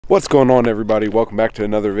What's going on, everybody? Welcome back to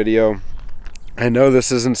another video. I know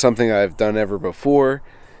this isn't something I've done ever before.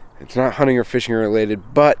 It's not hunting or fishing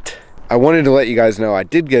related, but I wanted to let you guys know I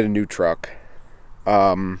did get a new truck.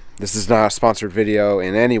 This is not a sponsored video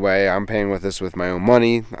in any way. I'm paying with this with my own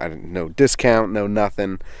money. No discount, no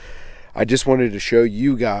nothing. I just wanted to show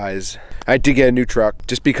you guys I did get a new truck,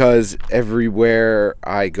 just because everywhere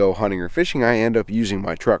I go hunting or fishing I end up using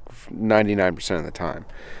my truck 99% of the time.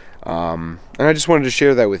 And I just wanted to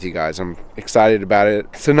share that with you guys. I'm excited about it.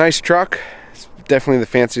 It's a nice truck. It's definitely the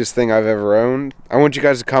fanciest thing I've ever owned. I want you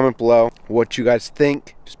guys to comment below what you guys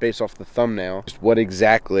think, just based off the thumbnail, just what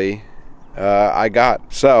exactly I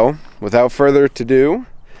got. So without further ado,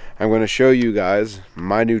 I'm going to show you guys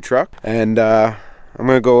my new truck, and I'm going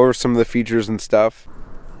to go over some of the features and stuff.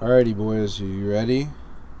 Alrighty boys, are you ready?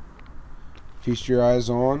 Feast your eyes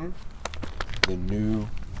on the new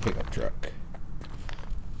pickup truck.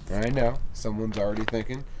 I know, someone's already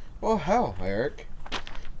thinking, well, hell, Eric,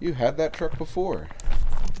 you had that truck before.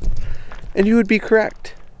 And you would be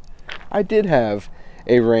correct. I did have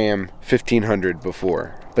a Ram 1500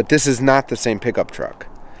 before, but this is not the same pickup truck.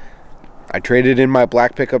 I traded in my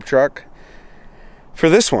black pickup truck for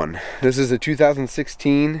this one. This is a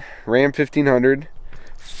 2016 Ram 1500,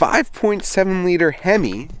 5.7 liter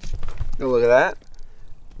Hemi. Oh, look at that.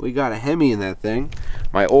 We got a Hemi in that thing.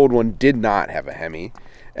 My old one did not have a Hemi.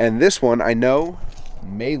 And this one, I know,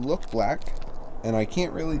 may look black, and I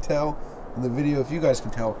can't really tell in the video if you guys can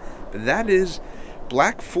tell, but that is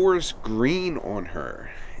black forest green on her.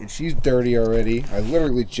 And she's dirty already. I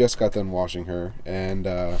literally just got done washing her and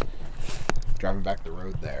driving back the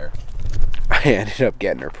road there. I ended up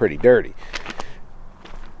getting her pretty dirty.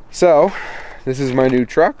 So, this is my new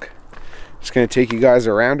truck. Just going to take you guys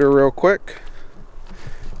around her real quick.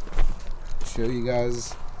 Show you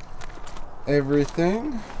guys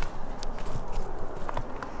everything.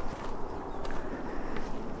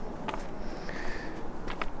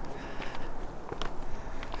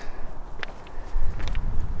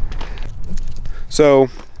 So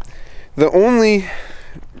the only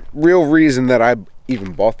real reason that I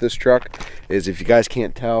even bought this truck is, if you guys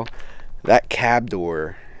can't tell, that cab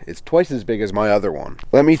door is twice as big as my other one.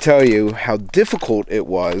 Let me tell you how difficult it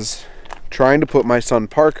was trying to put my son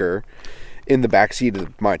Parker in the back seat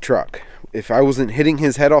of my truck. If I wasn't hitting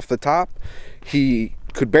his head off the top, he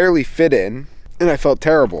could barely fit in, and I felt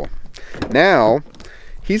terrible. Now,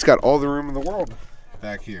 he's got all the room in the world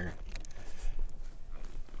back here.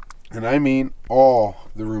 And I mean all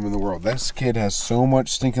the room in the world. This kid has so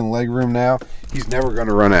much stinking leg room now, he's never going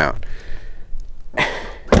to run out.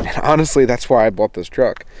 And honestly, that's why I bought this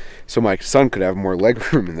truck, so my son could have more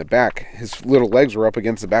leg room in the back. His little legs were up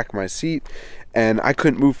against the back of my seat, and I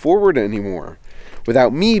couldn't move forward anymore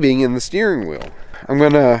without me being in the steering wheel. I'm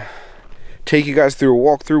gonna take you guys through a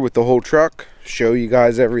walkthrough with the whole truck, show you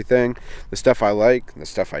guys everything, the stuff I like, the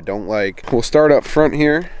stuff I don't like. We'll start up front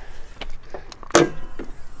here.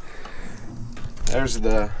 There's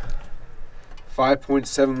the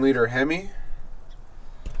 5.7 liter Hemi.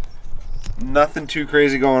 Nothing too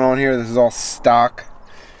crazy going on here. This is all stock.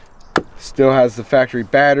 Still has the factory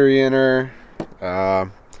battery in her.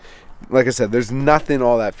 Like I said, there's nothing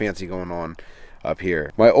all that fancy going on up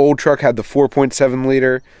here. My old truck had the 4.7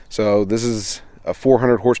 liter, so this is a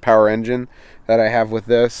 400 horsepower engine that I have with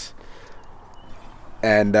this.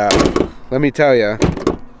 And let me tell you,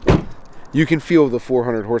 you can feel the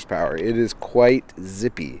 400 horsepower. It is quite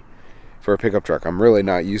zippy for a pickup truck. I'm really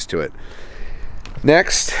not used to it.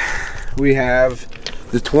 Next, we have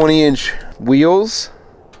the 20-inch wheels.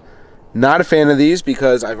 Not a fan of these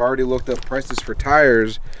because I've already looked up prices for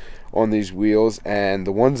tires on these wheels, and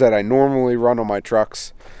the ones that I normally run on my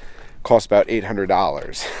trucks cost about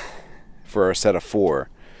 $800 for a set of 4.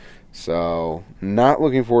 So not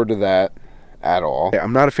looking forward to that at all.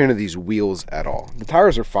 I'm not a fan of these wheels at all. The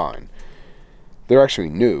tires are fine. They're actually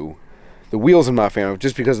new. The wheels I'm not a fan of,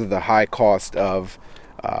 just because of the high cost of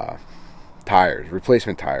tires,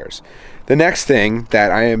 replacement tires. The next thing that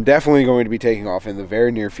I am definitely going to be taking off in the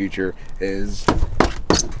very near future is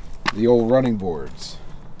the old running boards.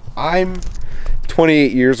 I'm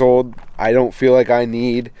 28 years old. I don't feel like I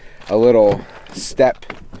need a little step,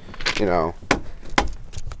 you know.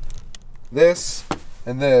 This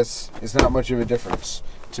and this is not much of a difference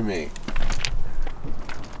to me.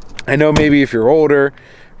 I know maybe if you're older,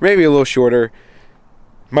 maybe a little shorter,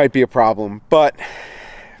 might be a problem, but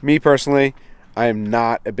me personally, I am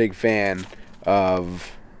not a big fan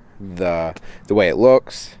of the way it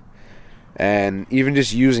looks, and even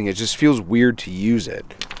just using it just feels weird to use it.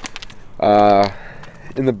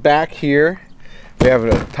 In the back here, we have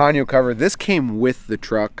a tonneau cover. This came with the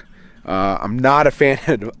truck. I'm not a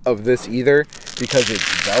fan of this either because it's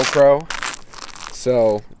Velcro.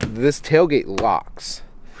 So this tailgate locks.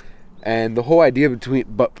 And the whole idea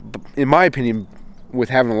but in my opinion, with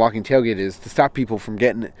having a locking tailgate is to stop people from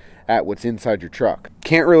getting at what's inside your truck.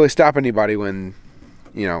 Can't really stop anybody when,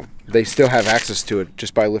 you know, they still have access to it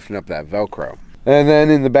just by lifting up that Velcro. And then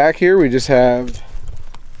in the back here, we just have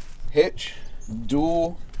hitch,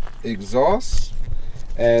 dual exhausts,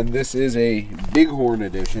 and this is a Bighorn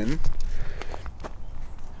edition.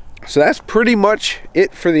 So that's pretty much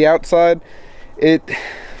it for the outside.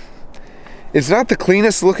 It's not the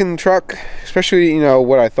cleanest looking truck, especially, you know,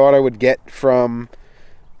 what I thought I would get from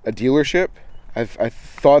a dealership. I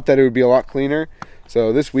thought that it would be a lot cleaner.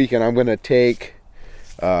 So this weekend I'm going to take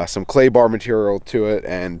some clay bar material to it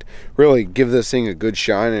and really give this thing a good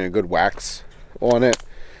shine and a good wax on it,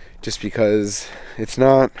 just because it's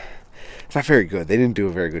not very good. They didn't do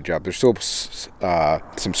a very good job. There's still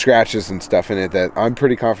some scratches and stuff in it that I'm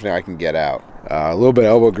pretty confident I can get out. A little bit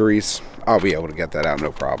of elbow grease, I'll be able to get that out,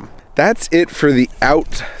 no problem. That's it for the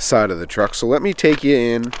outside of the truck. So let me take you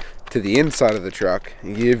in to the inside of the truck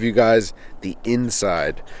and give you guys the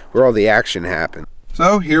inside, where all the action happened.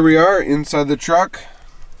 So here we are inside the truck.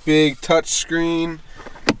 Big touch screen.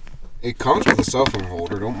 It comes with a cell phone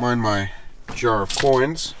holder. Don't mind my jar of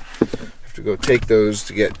coins. Have to go take those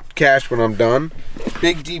to get cash when I'm done.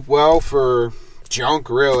 Big deep well for junk,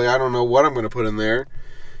 really. I don't know what I'm going to put in there.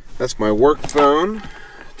 That's my work phone.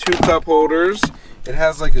 2 cup holders. It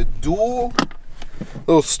has like a dual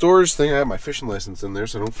little storage thing. I have my fishing license in there,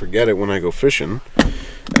 so don't forget it when I go fishing.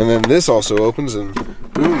 And then this also opens and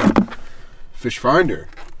boom, fish finder.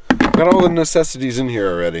 Got all the necessities in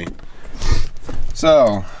here already.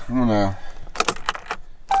 So I'm gonna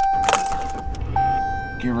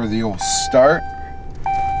give her the old start.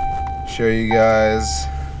 Show you guys.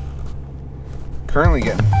 Currently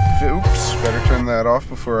getting, oops, better turn that off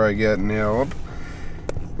before I get nailed.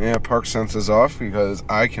 Yeah, park sense is off because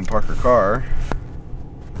I can park her car.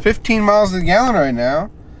 15 miles to the gallon right now,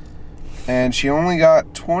 and she only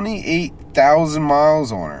got 28,000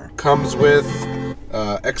 miles on her. Comes with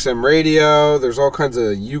XM radio. There's all kinds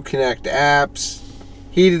of Uconnect apps,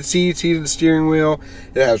 heated seats, heated steering wheel.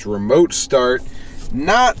 It has remote start.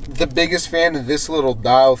 Not the biggest fan of this little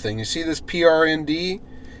dial thing. You see this PRND?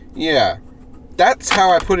 Yeah, that's how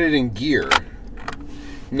I put it in gear.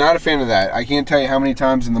 Not a fan of that. I can't tell you how many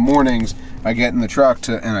times in the mornings I get in the truck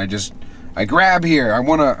and I grab here. I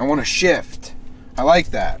wanna shift. I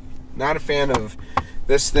like that. Not a fan of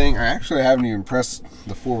this thing. I actually haven't even pressed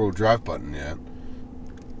the 4-wheel drive button yet.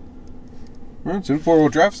 Well, it's in 4-wheel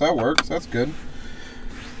drive, so that works. That's good.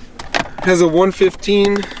 Has a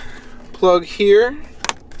 115 plug here.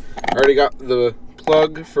 I already got the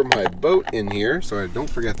plug for my boat in here, so I don't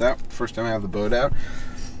forget that first time I have the boat out.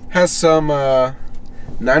 Has some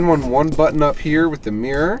 911 button up here with the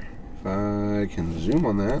mirror. If I can zoom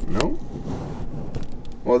on that. No.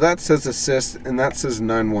 Well, that says assist and that says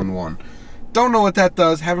 911. Don't know what that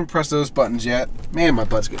does. Haven't pressed those buttons yet. Man, my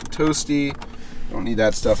butt's getting toasty. Don't need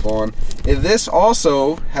that stuff on. And this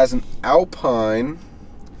also has an Alpine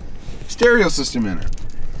stereo system in it.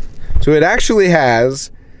 So it actually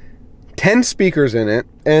has 10 speakers in it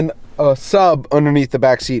and a sub underneath the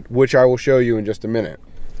back seat, which I will show you in just a minute.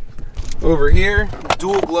 Over here,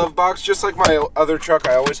 dual glove box, just like my other truck.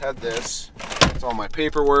 I always had this. It's all my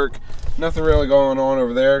paperwork. Nothing really going on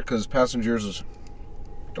over there because passengers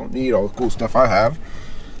don't need all the cool stuff I have.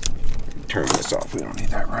 Turn this off. We don't need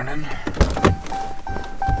that running.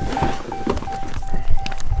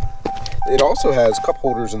 It also has cup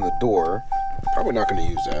holders in the door. Probably not going to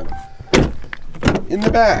use that. In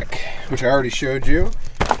the back, which I already showed you,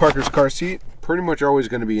 Parker's car seat. Pretty much always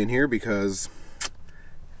going to be in here because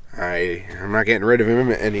I'm not getting rid of him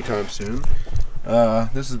anytime soon.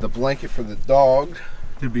 This is the blanket for the dog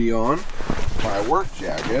to be on. My work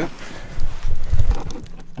jacket.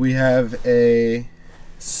 We have a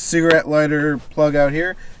cigarette lighter plug out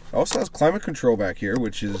here. It also has climate control back here,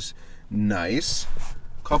 which is nice.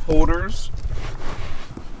 Cup holders.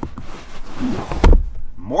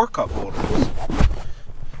 More cup holders.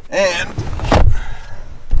 And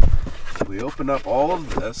we open up all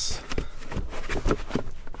of this.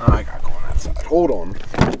 Oh, I gotta go on that side. Hold on.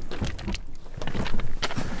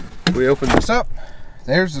 We open this up.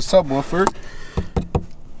 There's the subwoofer.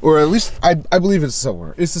 Or at least, I believe it's a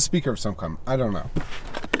subwoofer. It's a speaker of some kind. I don't know.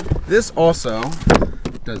 This also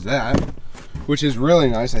does that, which is really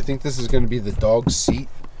nice. I think this is going to be the dog's seat,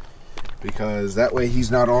 because that way he's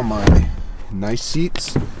not on my nice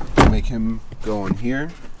seats. I'll make him go in here.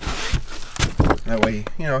 That way,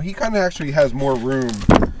 you know, he kind of actually has more room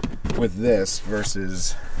with this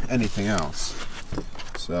versus anything else.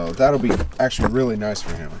 So that'll be actually really nice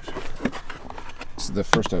for him. This is the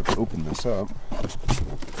first I've opened this up.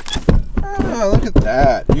 Ah, look at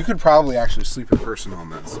that. You could probably actually sleep in person on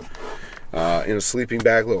this. In a sleeping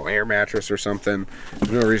bag, little air mattress or something.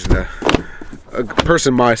 There's no reason a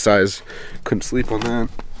person my size couldn't sleep on that.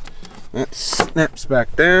 That snaps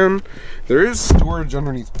back down. There is storage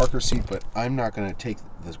underneath Parker's seat, but I'm not going to take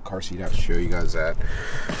the car seat out to show you guys that.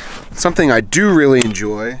 Something I do really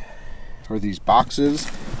enjoy are these boxes.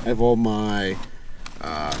 I have all my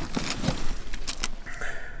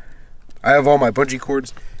bungee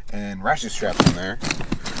cords and ratchet straps in there.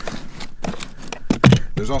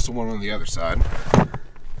 There's also one on the other side.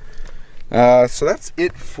 So that's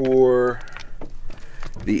it for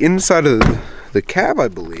the inside of the cab, I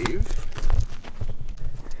believe.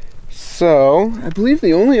 So I believe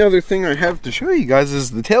the only other thing I have to show you guys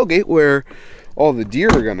is the tailgate, where all the deer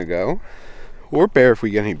are gonna go, or bear if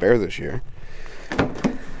we get any bear this year.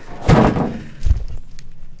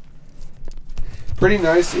 Pretty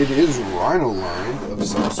nice. It is rhino lined of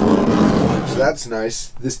some sort, so that's nice.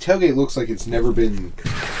 This tailgate looks like it's never been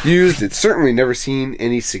used. It's certainly never seen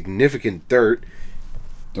any significant dirt.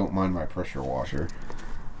 Don't mind my pressure washer.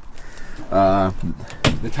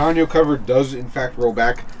 The tonneau cover does in fact roll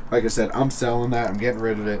back. Like I said, I'm selling that. I'm getting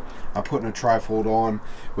rid of it. I'm putting a trifold on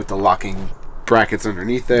with the locking brackets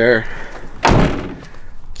underneath there.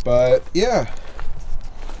 But yeah,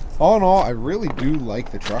 all in all, I really do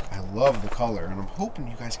like the truck. I love the color, and I'm hoping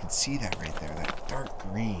you guys can see that right there, that dark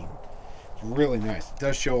green. It's really nice. It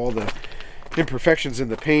does show all the imperfections in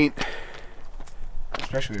the paint,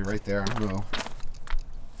 especially right there. I don't know.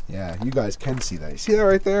 Yeah, you guys can see that. You see that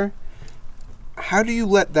right there? How do you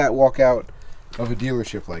let that walk out of a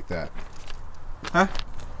dealership like that? Huh?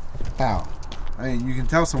 How? I mean, you can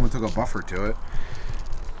tell someone took a buffer to it.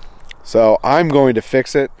 So I'm going to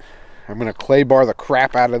fix it. I'm going to clay bar the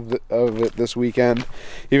crap out of it this weekend.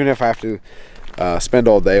 Even if I have to spend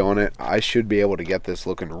all day on it, I should be able to get this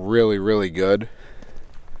looking really, really good.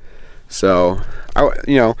 So, let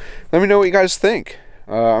me know what you guys think.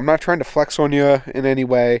 I'm not trying to flex on you in any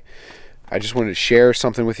way. I just wanted to share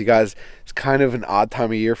something with you guys. It's kind of an odd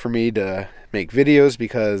time of year for me to make videos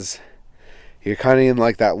because you're kind of in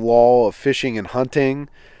like that lull of fishing and hunting.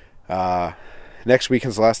 Next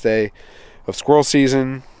weekend's the last day of squirrel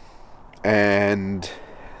season, and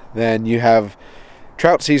then you have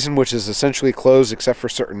trout season, which is essentially closed except for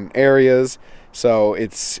certain areas. So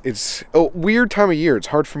it's a weird time of year. It's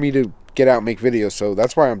hard for me to get out and make videos, so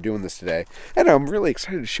that's why I'm doing this today, and I'm really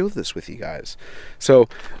excited to show this with you guys. So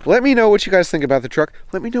let me know what you guys think about the truck.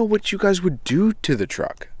 Let me know what you guys would do to the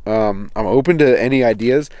truck. I'm open to any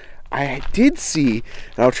ideas. I did see,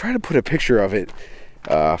 and I'll try to put a picture of it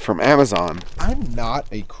from Amazon. I'm not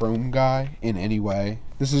a chrome guy in any way.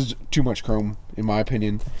 This is too much chrome in my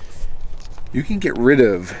opinion. You can get rid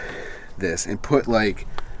of this and put like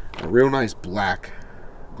a real nice black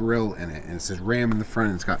grill in it, and it says Ram in the front,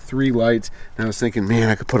 and it's got 3 lights. And I was thinking, man,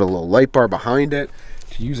 I could put a little light bar behind it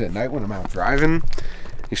to use at night when I'm out driving,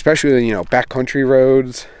 especially backcountry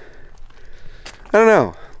roads. I don't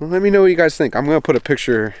know. Let me know what you guys think. I'm gonna put a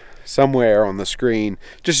picture somewhere on the screen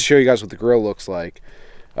just to show you guys what the grill looks like.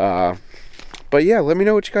 But yeah, let me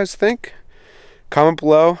know what you guys think. Comment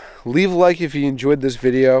below, leave a like if you enjoyed this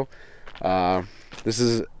video. This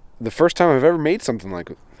is the first time I've ever made something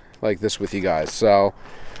like this with you guys, so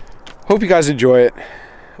hope you guys enjoy it.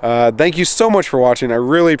 Thank you so much for watching. I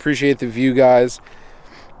really appreciate the view, guys.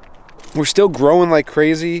 We're still growing like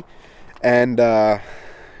crazy, and my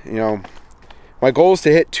goal is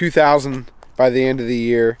to hit 2,000 by the end of the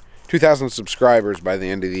year, 2,000 subscribers by the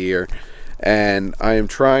end of the year, and I am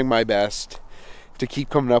trying my best to keep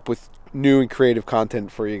coming up with new and creative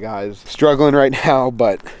content for you guys. Struggling right now,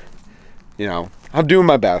 but I'm doing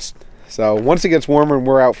my best. So once it gets warmer and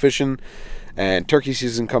we're out fishing and turkey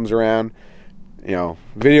season comes around,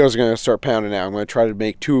 videos are going to start pounding out. I'm going to try to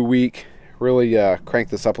make 2 a week, really crank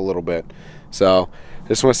this up a little bit. So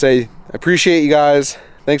just want to say I appreciate you guys.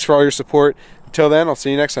 Thanks for all your support. Until then, I'll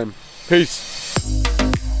see you next time. Peace.